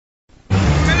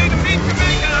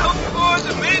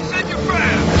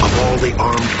the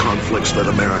armed conflicts that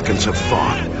Americans have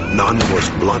fought, none was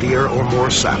bloodier or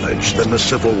more savage than the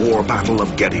Civil War Battle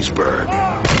of Gettysburg.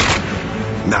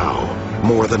 Now,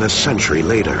 more than a century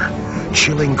later,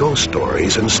 chilling ghost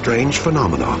stories and strange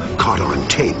phenomena caught on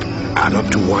tape add up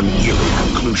to one eerie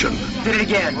conclusion. Did it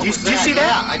again. Did you see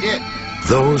that? Yeah, I did.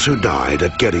 Those who died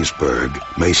at Gettysburg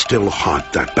may still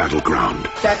haunt that battleground.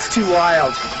 That's too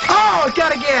wild. Oh, it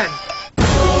got again.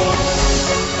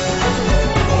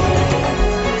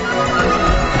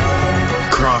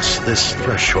 Cross this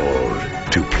threshold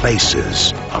to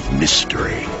places of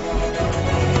mystery.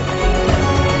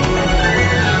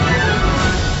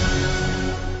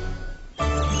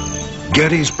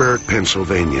 Gettysburg,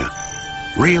 Pennsylvania.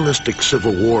 Realistic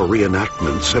Civil War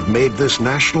reenactments have made this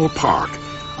national park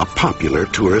a popular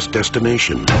tourist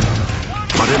destination.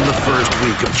 But in the first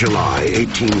week of July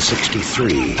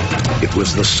 1863, it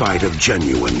was the site of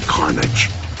genuine carnage.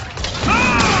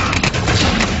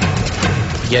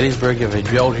 Gettysburg, if they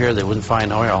drilled here, they wouldn't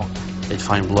find oil. They'd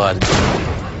find blood.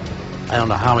 I don't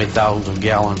know how many thousands of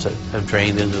gallons that have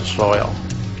drained into the soil.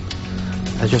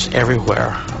 It's just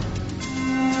everywhere.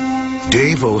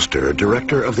 Dave Oster,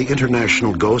 director of the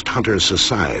International Ghost Hunters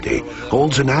Society,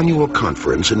 holds an annual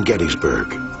conference in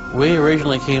Gettysburg. We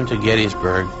originally came to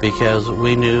Gettysburg because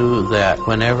we knew that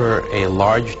whenever a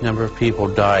large number of people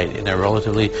died in a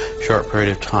relatively short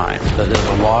period of time, that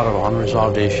there's a lot of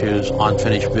unresolved issues,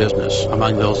 unfinished business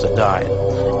among those that died,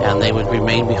 and they would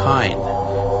remain behind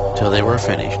till they were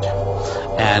finished.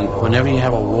 And whenever you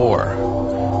have a war,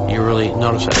 you really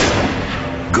notice it.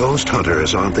 Ghost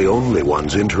hunters aren't the only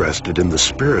ones interested in the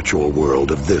spiritual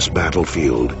world of this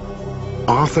battlefield.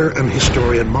 Author and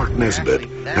historian Mark Nesbitt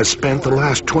has spent the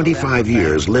last 25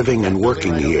 years living and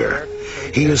working here.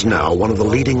 He is now one of the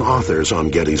leading authors on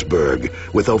Gettysburg,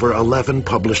 with over 11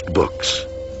 published books.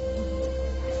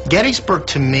 Gettysburg,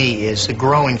 to me, is a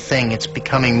growing thing. It's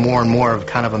becoming more and more of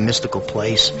kind of a mystical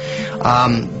place.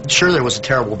 Sure, there was a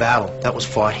terrible battle that was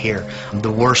fought here,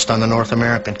 the worst on the North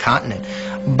American continent.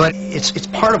 But it's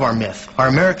part of our myth, our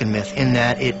American myth, in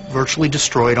that it virtually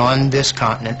destroyed on this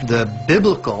continent the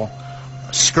biblical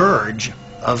scourge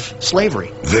of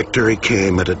slavery. Victory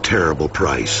came at a terrible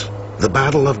price. The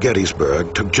Battle of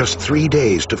Gettysburg took just 3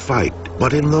 days to fight,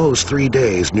 but in those 3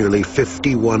 days, nearly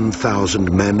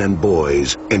 51,000 men and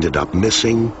boys ended up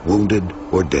missing, wounded,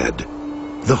 or dead.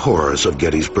 The horrors of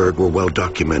Gettysburg were well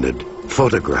documented.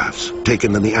 Photographs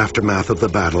taken in the aftermath of the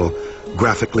battle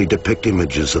graphically depict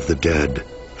images of the dead.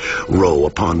 Row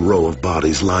upon row of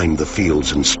bodies lined the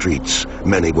fields and streets.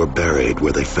 Many were buried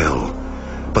where they fell.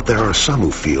 But there are some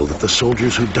who feel that the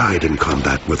soldiers who died in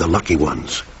combat were the lucky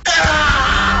ones.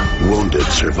 Wounded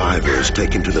survivors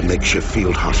taken to the makeshift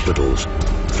field hospitals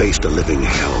faced a living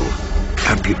hell.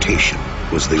 Amputation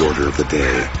was the order of the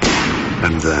day.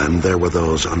 And then there were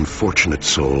those unfortunate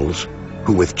souls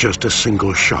who with just a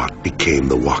single shot became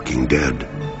the walking dead.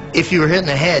 If you were hit in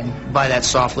the head by that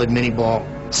soft-lead mini-ball,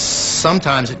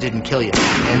 sometimes it didn't kill you.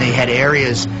 And they had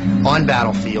areas on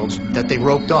battlefields that they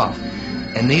roped off.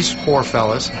 And these poor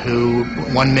fellas who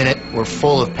 1 minute were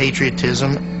full of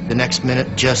patriotism, the next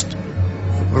minute just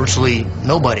virtually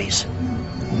nobodies,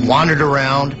 wandered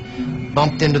around,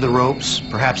 bumped into the ropes,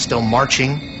 perhaps still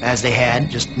marching as they had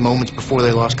just moments before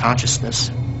they lost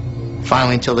consciousness.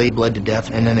 Finally, until they bled to death,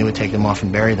 and then they would take them off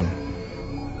and bury them.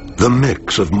 The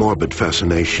mix of morbid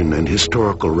fascination and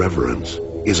historical reverence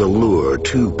is a lure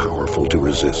too powerful to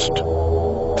resist.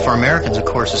 For Americans, of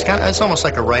course, it's almost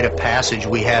like a rite of passage.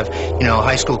 We have,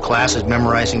 high school classes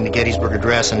memorizing the Gettysburg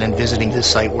Address and then visiting the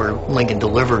site where Lincoln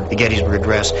delivered the Gettysburg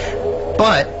Address.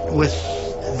 But with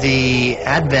the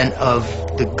advent of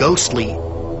the ghostly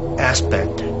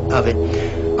aspect of it,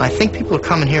 I think people are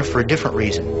coming here for a different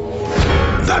reason.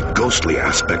 That ghostly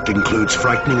aspect includes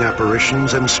frightening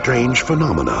apparitions and strange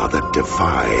phenomena that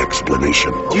defy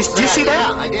explanation. Did you see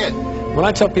that? Yeah, I did. When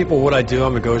I tell people what I do,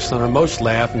 I'm a ghost hunter, most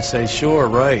laugh and say, sure,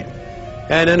 right.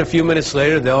 And then a few minutes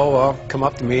later, they'll come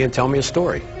up to me and tell me a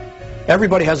story.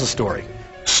 Everybody has a story.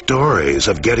 Stories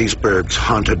of Gettysburg's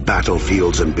haunted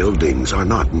battlefields and buildings are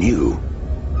not new.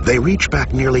 They reach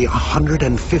back nearly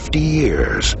 150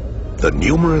 years. The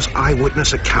numerous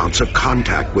eyewitness accounts of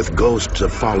contact with ghosts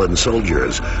of fallen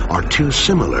soldiers are too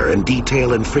similar in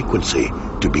detail and frequency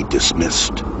to be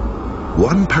dismissed.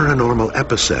 One paranormal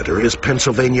epicenter is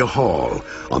Pennsylvania Hall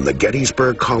on the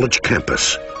Gettysburg College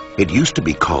campus. It used to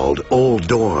be called Old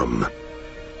Dorm.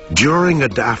 During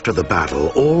and after the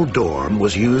battle, Old Dorm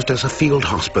was used as a field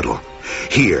hospital.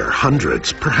 Here,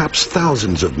 hundreds, perhaps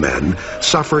thousands of men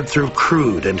suffered through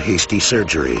crude and hasty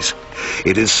surgeries.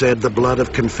 It is said the blood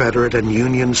of Confederate and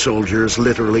Union soldiers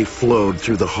literally flowed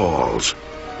through the halls.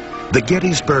 The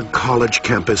Gettysburg College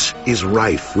campus is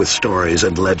rife with stories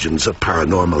and legends of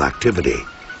paranormal activity.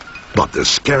 But the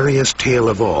scariest tale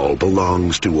of all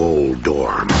belongs to Old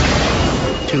Dorm.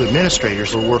 Two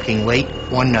administrators were working late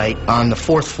one night on the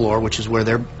 4th floor, which is where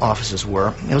their offices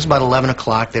were. It was about 11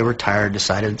 o'clock. They were tired,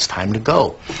 decided it's time to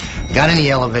go. Got in the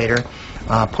elevator,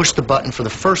 pushed the button for the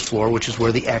 1st floor, which is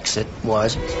where the exit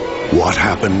was. What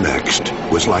happened next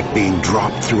was like being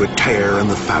dropped through a tear in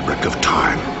the fabric of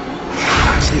time.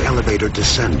 As the elevator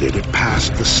descended, it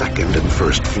passed the 2nd and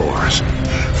 1st floors,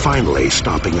 finally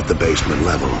stopping at the basement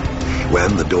level.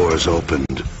 When the doors opened,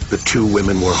 the two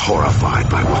women were horrified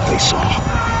by what they saw.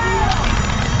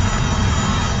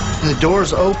 The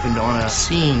doors opened on a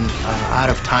scene out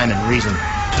of time and reason.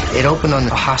 It opened on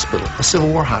a hospital, a Civil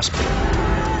War hospital.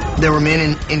 There were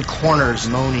men in corners,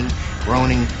 moaning,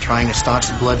 groaning, trying to staunch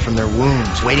the blood from their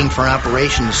wounds, waiting for an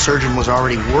operation. The surgeon was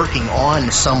already working on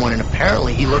someone, and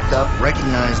apparently he looked up,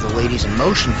 recognized the ladies in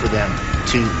motion for them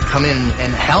to come in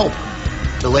and help.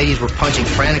 The ladies were punching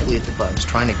frantically at the buttons,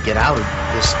 trying to get out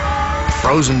of this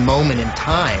frozen moment in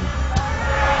time.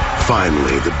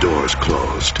 Finally, the doors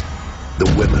closed.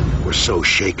 The women were so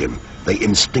shaken, they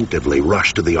instinctively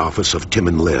rushed to the office of Tim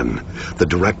and Lynn, the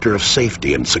Director of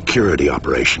Safety and Security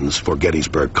Operations for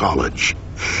Gettysburg College.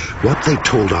 What they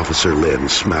told Officer Lynn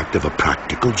smacked of a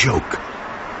practical joke.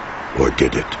 Or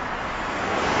did it?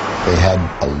 They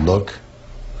had a look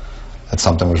that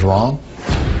something was wrong.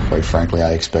 Quite frankly,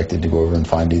 I expected to go over and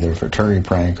find either a fraternity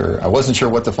prank or... I wasn't sure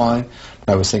what to find,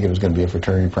 but I was thinking it was going to be a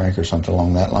fraternity prank or something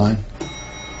along that line.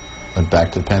 Went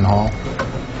back to the Penn Hall.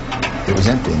 It was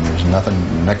empty, and there was nothing.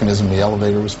 The mechanism of the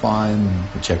elevator was fine.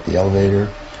 We checked the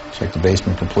elevator, checked the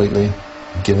basement completely.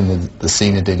 Given the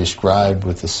scene that they described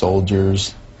with the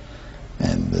soldiers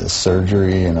and the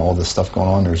surgery and all the stuff going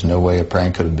on, there's no way a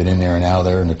prank could have been in there and out of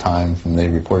there in the time from they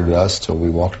reported to us till we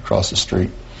walked across the street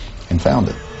and found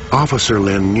it. Officer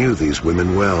Lynn knew these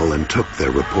women well and took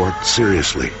their report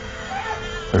seriously.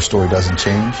 Their story doesn't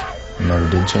change. It never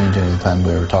did change any time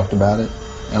we ever talked about it.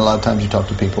 And a lot of times you talk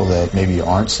to people that maybe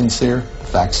aren't sincere. The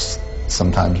facts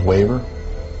sometimes waver.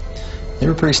 They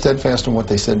were pretty steadfast in what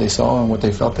they said they saw and what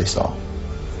they felt they saw.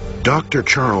 Dr.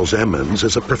 Charles Emmons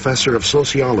is a professor of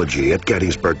sociology at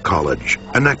Gettysburg College,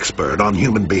 an expert on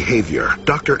human behavior.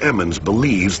 Dr. Emmons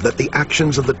believes that the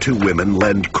actions of the two women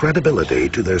lend credibility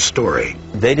to their story.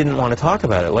 They didn't want to talk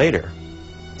about it later.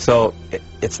 So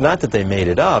it's not that they made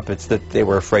it up, it's that they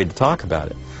were afraid to talk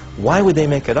about it. Why would they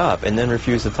make it up and then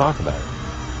refuse to talk about it?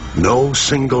 No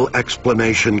single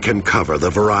explanation can cover the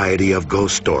variety of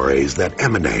ghost stories that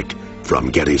emanate from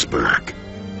Gettysburg.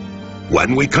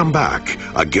 When we come back,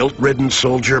 a guilt-ridden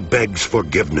soldier begs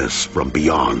forgiveness from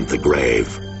beyond the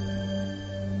grave.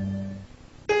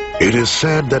 It is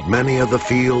said that many of the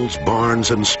fields,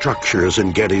 barns, and structures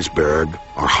in Gettysburg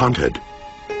are haunted.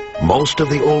 Most of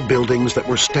the old buildings that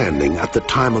were standing at the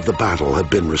time of the battle have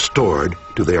been restored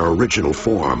to their original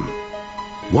form.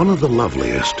 One of the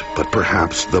loveliest, but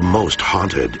perhaps the most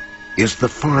haunted, is the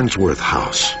Farnsworth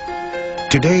House.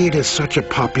 Today it is such a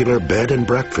popular bed and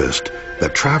breakfast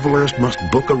that travelers must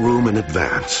book a room in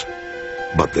advance.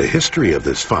 But the history of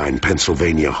this fine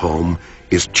Pennsylvania home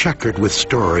is checkered with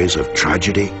stories of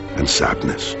tragedy and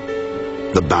sadness.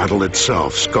 The battle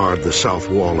itself scarred the south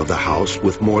wall of the house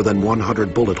with more than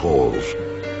 100 bullet holes.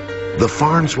 The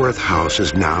Farnsworth House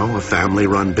is now a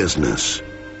family-run business.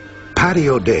 Patty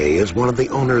O'Day is one of the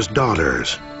owner's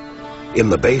daughters. In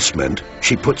the basement,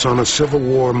 she puts on a Civil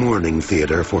War mourning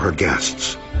theater for her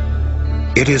guests.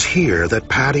 It is here that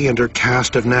Patty and her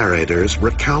cast of narrators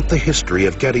recount the history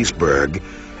of Gettysburg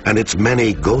and its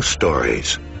many ghost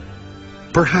stories.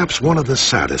 Perhaps one of the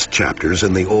saddest chapters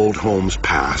in the old home's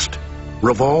past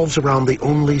revolves around the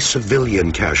only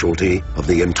civilian casualty of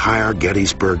the entire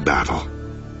Gettysburg battle.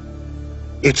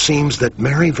 It seems that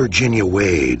Mary Virginia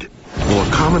Wade, more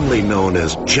commonly known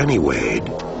as Jenny Wade,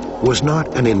 was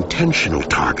not an intentional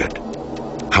target.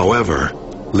 However,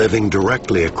 living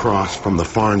directly across from the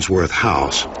Farnsworth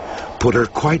house put her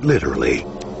quite literally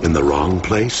in the wrong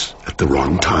place at the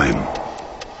wrong time.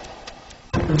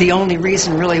 The only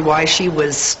reason really why she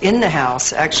was in the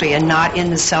house, actually, and not in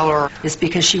the cellar, is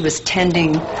because she was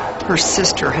tending her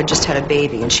sister, had just had a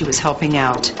baby, and she was helping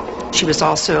out. She was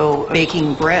also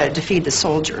baking bread to feed the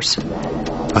soldiers.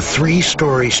 A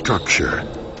three-story structure,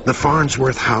 the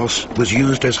Farnsworth house was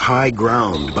used as high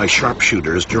ground by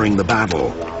sharpshooters during the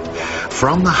battle.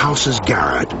 From the house's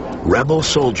garret, rebel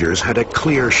soldiers had a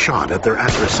clear shot at their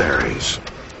adversaries.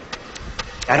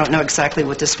 I don't know exactly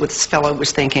what this fellow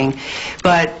was thinking,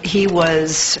 but he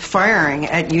was firing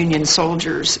at Union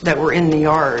soldiers that were in the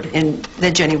yard in the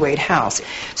Jenny Wade house.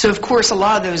 So, of course, a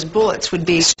lot of those bullets would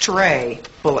be stray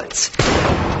bullets.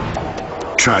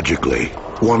 Tragically,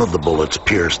 one of the bullets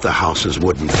pierced the house's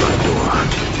wooden front door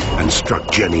and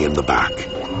struck Jenny in the back.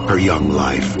 Her young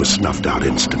life was snuffed out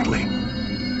instantly.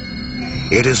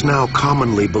 It is now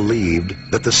commonly believed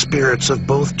that the spirits of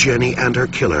both Jenny and her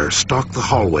killer stalk the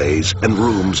hallways and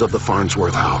rooms of the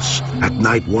Farnsworth house. At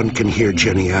night, one can hear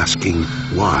Jenny asking,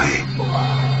 why?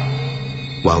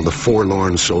 While the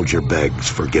forlorn soldier begs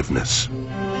forgiveness.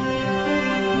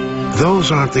 Those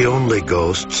aren't the only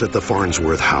ghosts at the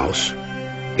Farnsworth house.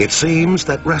 It seems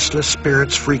that restless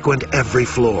spirits frequent every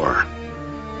floor.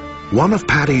 One of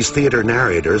Patty's theater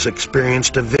narrators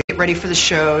experienced a Get ready for the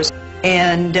shows,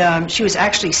 and she was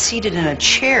actually seated in a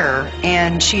chair,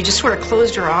 and she just sort of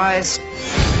closed her eyes.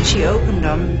 She opened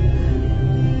them,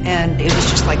 and it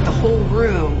was just like the whole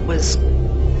room was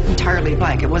entirely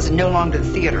blank. It was no longer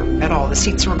the theater at all. The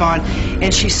seats were gone,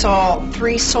 and she saw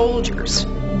 3 soldiers,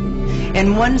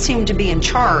 and one seemed to be in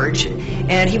charge,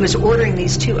 and he was ordering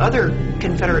these 2 other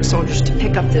Confederate soldiers to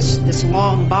pick up this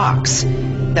long box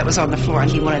that was on the floor, and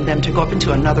he wanted them to go up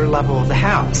into another level of the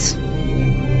house.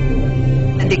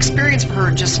 And the experience for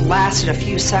her just lasted a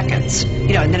few seconds,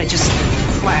 you know, and then it just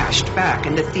flashed back,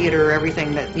 and the theater,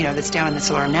 everything that, you know, that's down in the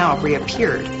cellar now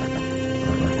reappeared.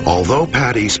 Although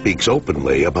Patty speaks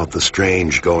openly about the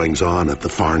strange goings-on at the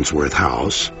Farnsworth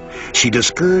house, she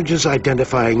discourages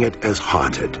identifying it as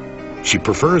haunted. She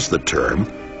prefers the term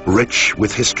rich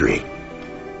with history.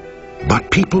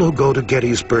 But people who go to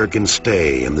Gettysburg and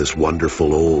stay in this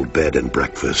wonderful old bed and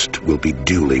breakfast will be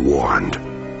duly warned.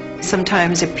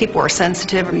 Sometimes if people are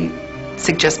sensitive, we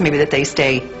suggest maybe that they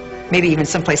stay maybe even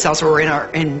someplace else or in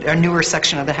a newer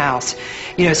section of the house,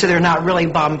 you know, so they're not really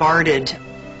bombarded.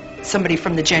 Somebody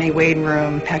from the Jenny Wade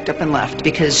room packed up and left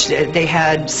because they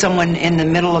had someone in the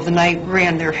middle of the night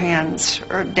ran their hands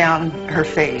down her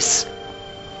face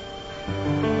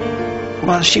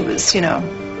while she was, you know,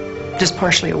 just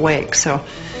partially awake, so,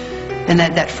 and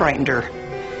that frightened her.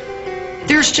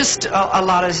 There's just a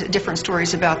lot of different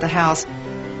stories about the house,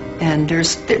 and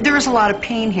there's a lot of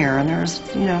pain here, and there's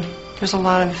a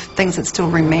lot of things that still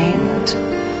remain that,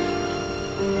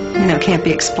 you know, can't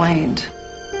be explained.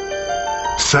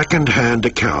 Second-hand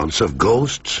accounts of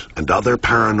ghosts and other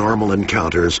paranormal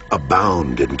encounters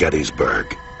abound in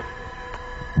Gettysburg.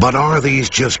 But are these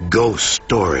just ghost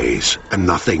stories and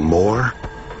nothing more?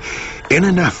 In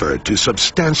an effort to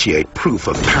substantiate proof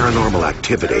of paranormal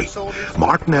activity,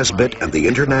 Mark Nesbitt and the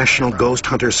International Ghost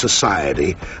Hunter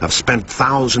Society have spent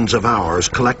thousands of hours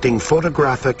collecting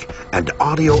photographic and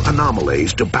audio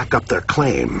anomalies to back up their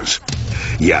claims.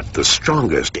 Yet the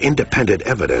strongest independent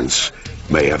evidence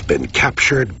may have been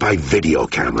captured by video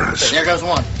cameras. There goes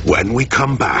one. When we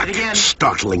come back,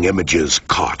 startling images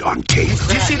caught on tape.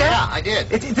 Did you see that? Yeah, I did.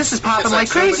 This is popping like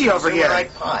crazy over here.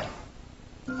 Right pie.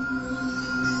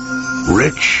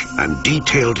 Rich and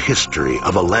detailed history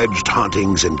of alleged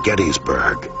hauntings in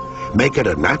Gettysburg make it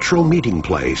a natural meeting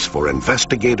place for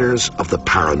investigators of the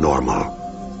paranormal.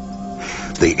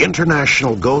 The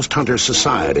International Ghost Hunter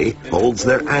Society holds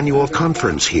their annual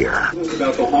conference here.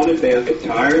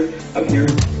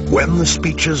 When the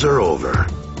speeches are over,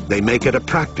 they make it a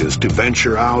practice to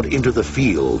venture out into the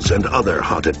fields and other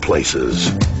haunted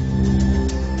places.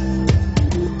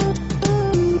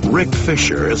 Rick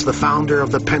Fisher is the founder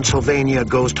of the Pennsylvania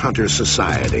Ghost Hunter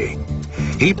Society.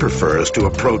 He prefers to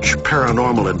approach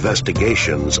paranormal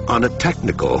investigations on a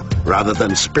technical rather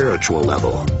than spiritual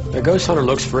level. A ghost hunter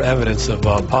looks for evidence of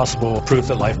possible proof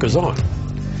that life goes on,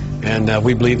 and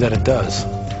we believe that it does.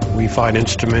 We find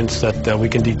instruments that we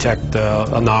can detect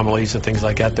anomalies and things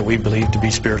like that we believe to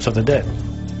be spirits of the dead.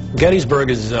 Gettysburg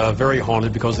is very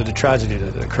haunted because of the tragedy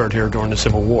that occurred here during the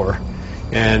Civil War.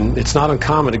 And it's not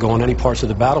uncommon to go on any parts of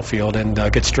the battlefield and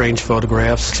get strange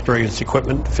photographs, experience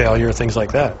equipment failure, things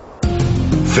like that.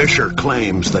 Fisher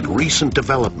claims that recent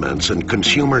developments in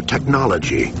consumer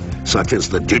technology, such as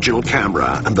the digital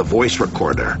camera and the voice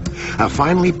recorder, have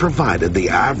finally provided the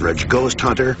average ghost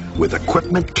hunter with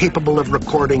equipment capable of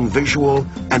recording visual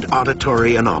and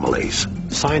auditory anomalies.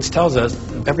 Science tells us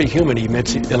every human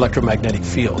emits electromagnetic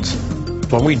fields.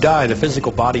 When we die, the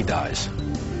physical body dies,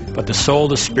 but the soul,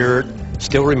 the spirit,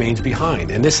 still remains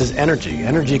behind. And this is energy.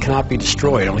 Energy cannot be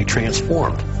destroyed, only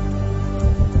transformed.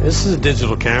 This is a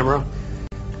digital camera.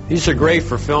 These are great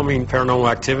for filming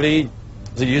paranormal activity.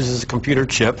 It uses a computer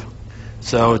chip.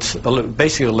 So it's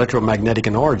basically electromagnetic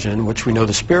in origin, which we know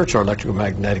the spirits are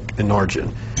electromagnetic in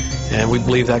origin. And we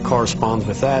believe that corresponds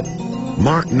with that.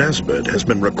 Mark Nesbitt has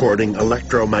been recording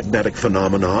electromagnetic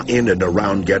phenomena in and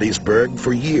around Gettysburg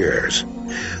for years.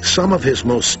 Some of his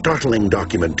most startling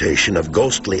documentation of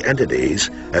ghostly entities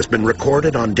has been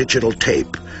recorded on digital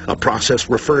tape, a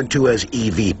process referred to as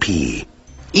EVP.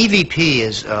 EVP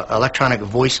is electronic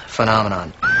voice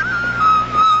phenomenon.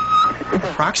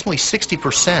 Approximately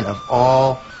 60% of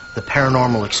all the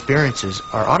paranormal experiences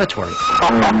are auditory.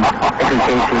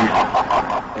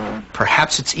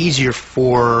 Perhaps it's easier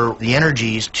for the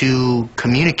energies to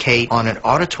communicate on an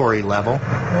auditory level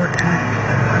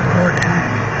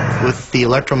with the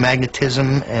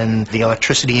electromagnetism and the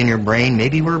electricity in your brain.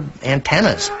 Maybe we're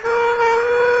antennas.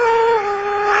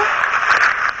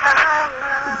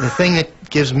 The thing that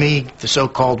gives me the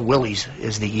so-called willies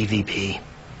is the EVP.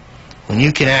 When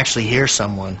you can actually hear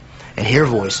someone and hear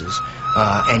voices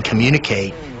and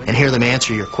communicate and hear them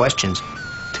answer your questions,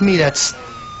 to me that's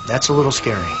a little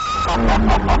scary.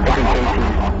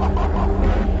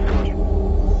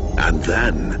 And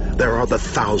then there are the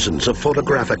thousands of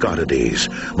photographic oddities,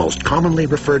 most commonly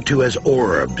referred to as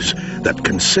orbs, that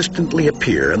consistently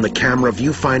appear in the camera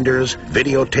viewfinders,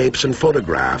 videotapes, and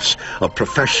photographs of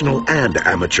professional and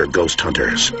amateur ghost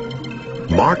hunters.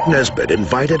 Mark Nesbitt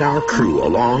invited our crew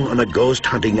along on a ghost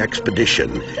hunting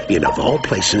expedition in, of all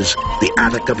places, the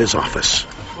attic of his office.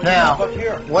 Now,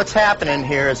 what's happening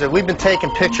here is that we've been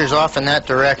taking pictures off in that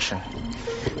direction,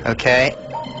 okay?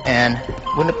 And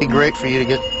wouldn't it be great for you to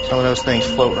get some of those things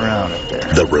floating around up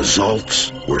there? The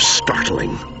results were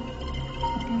startling.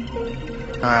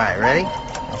 All right, ready?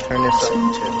 I'll turn this up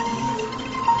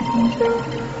too.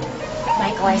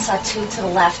 Michael, I saw two to the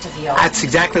left of you. That's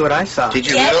exactly what I saw. Did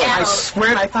you Get really? out. I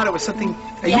swear I thought it was something...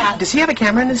 Yeah. Does he have a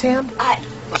camera in his hand?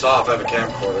 It's off. I have a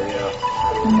camcorder,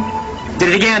 yeah. Did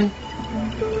it again.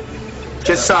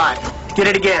 Just saw it. Did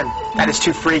it again. That is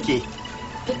too freaky.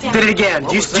 Did it again.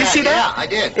 Did you see that? Yeah, I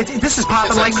did. This is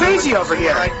popping like crazy over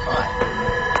here.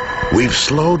 We've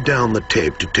slowed down the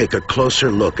tape to take a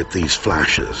closer look at these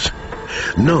flashes.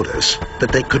 Notice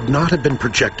that they could not have been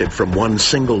projected from one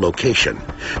single location,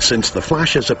 since the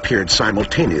flashes appeared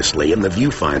simultaneously in the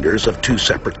viewfinders of two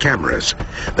separate cameras.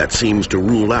 That seems to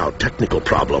rule out technical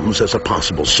problems as a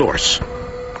possible source.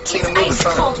 It's ice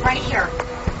cold right here.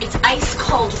 It's ice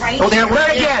cold right here. Oh, there,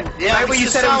 where again? Yeah, right where you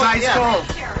said it was ice cold.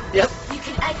 Right here. Yep.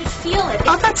 I could feel it.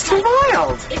 Oh, that's too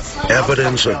wild. It's like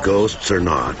Evidence of ghosts or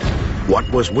not, what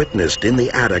was witnessed in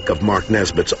the attic of Mark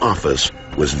Nesbitt's office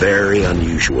was very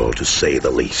unusual, to say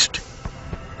the least.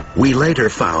 We later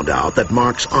found out that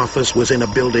Mark's office was in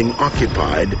a building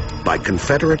occupied by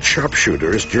Confederate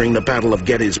sharpshooters during the Battle of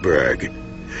Gettysburg.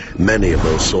 Many of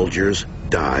those soldiers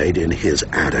died in his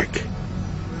attic.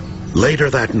 Later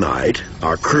that night,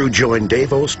 our crew joined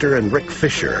Dave Oster and Rick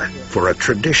Fisher for a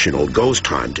traditional ghost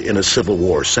hunt in a Civil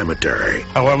War cemetery.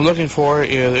 What I'm looking for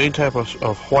is any type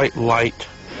of white light.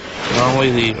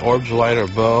 Normally the orbs of light are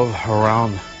above,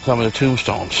 around some of the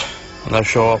tombstones, and they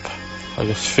show up like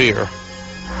a sphere.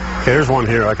 Okay, there's one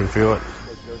here. I can feel it.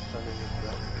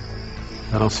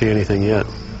 I don't see anything yet.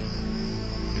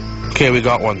 Okay, we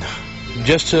got one.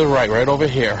 Just to the right over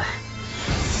here.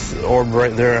 The orb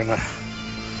right there, and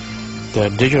the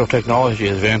digital technology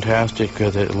is fantastic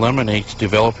because it eliminates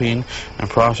developing and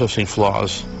processing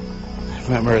flaws.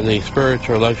 Remember, the spirits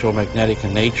are electromagnetic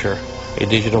in nature. A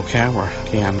digital camera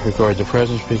can record the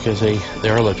presence because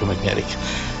they're electromagnetic.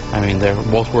 I mean, they're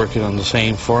both working on the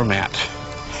same format.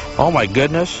 Oh my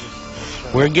goodness,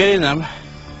 we're getting them.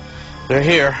 They're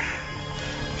here.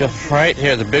 Just right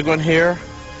here, the big one here,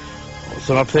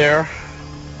 some up there,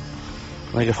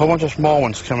 like a whole bunch of small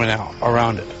ones coming out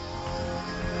around it.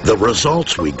 The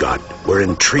results we got were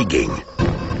intriguing,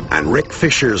 and Rick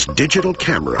Fisher's digital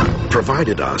camera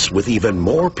provided us with even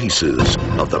more pieces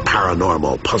of the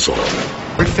paranormal puzzle.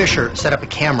 Rick Fisher set up a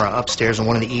camera upstairs on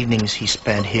one of the evenings he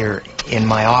spent here in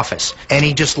my office, and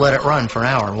he just let it run for an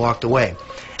hour and walked away.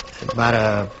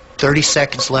 About 30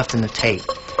 seconds left in the tape.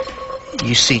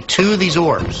 You see two of these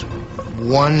orbs,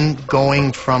 one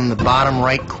going from the bottom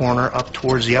right corner up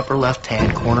towards the upper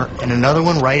left-hand corner, and another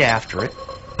one right after it.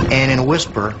 And in a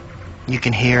whisper, you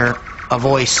can hear a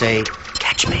voice say,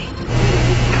 "Catch me."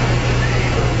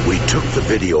 We took the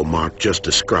video Mark just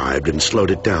described and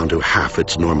slowed it down to half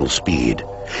its normal speed.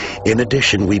 In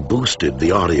addition, we boosted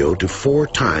the audio to 4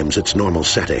 times its normal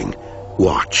setting.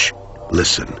 Watch,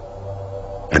 listen,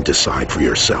 and decide for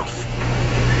yourself.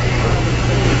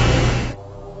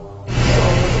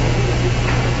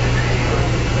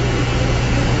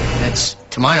 That's,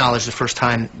 to my knowledge, the first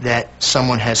time that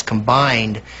someone has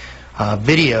combined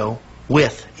video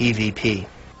with EVP.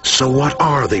 So what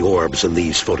are the orbs in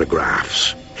these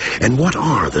photographs? And what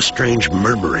are the strange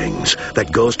murmurings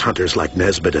that ghost hunters like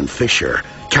Nesbitt and Fisher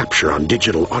capture on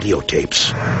digital audio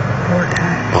tapes?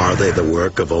 Are they the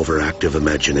work of overactive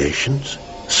imaginations,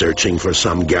 searching for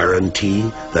some guarantee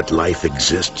that life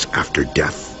exists after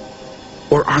death?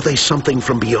 Or are they something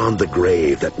from beyond the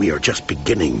grave that we are just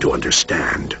beginning to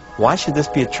understand? Why should this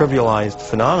be a trivialized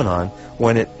phenomenon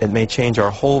when it may change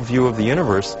our whole view of the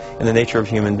universe and the nature of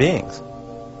human beings?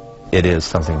 It is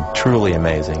something truly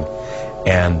amazing,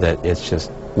 and that it's just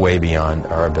way beyond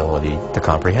our ability to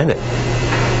comprehend it.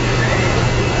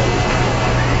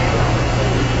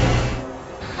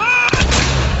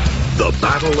 The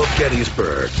Battle of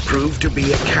Gettysburg proved to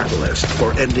be a catalyst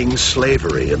for ending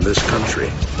slavery in this country.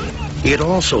 It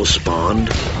also spawned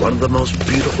one of the most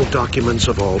beautiful documents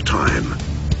of all time.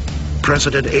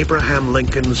 President Abraham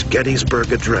Lincoln's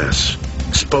Gettysburg Address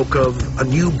spoke of a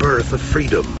new birth of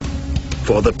freedom,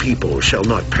 for the people shall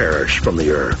not perish from the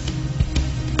earth.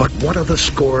 But what of the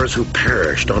scores who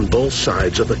perished on both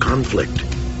sides of the conflict?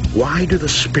 Why do the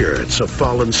spirits of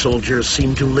fallen soldiers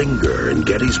seem to linger in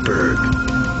Gettysburg?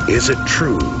 Is it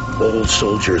true old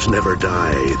soldiers never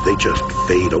die, they just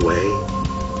fade away?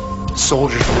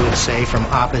 Soldiers would say from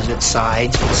opposite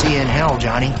sides, "See you in hell,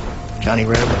 Johnny." Johnny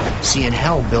Reb, "See you in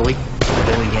hell, Billy."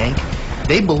 Billy Yank.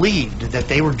 They believed that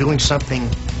they were doing something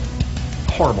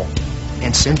horrible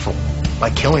and sinful by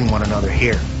killing one another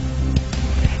here.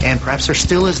 And perhaps there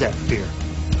still is that fear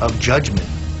of judgment.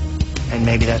 And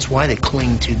maybe that's why they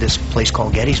cling to this place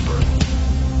called Gettysburg.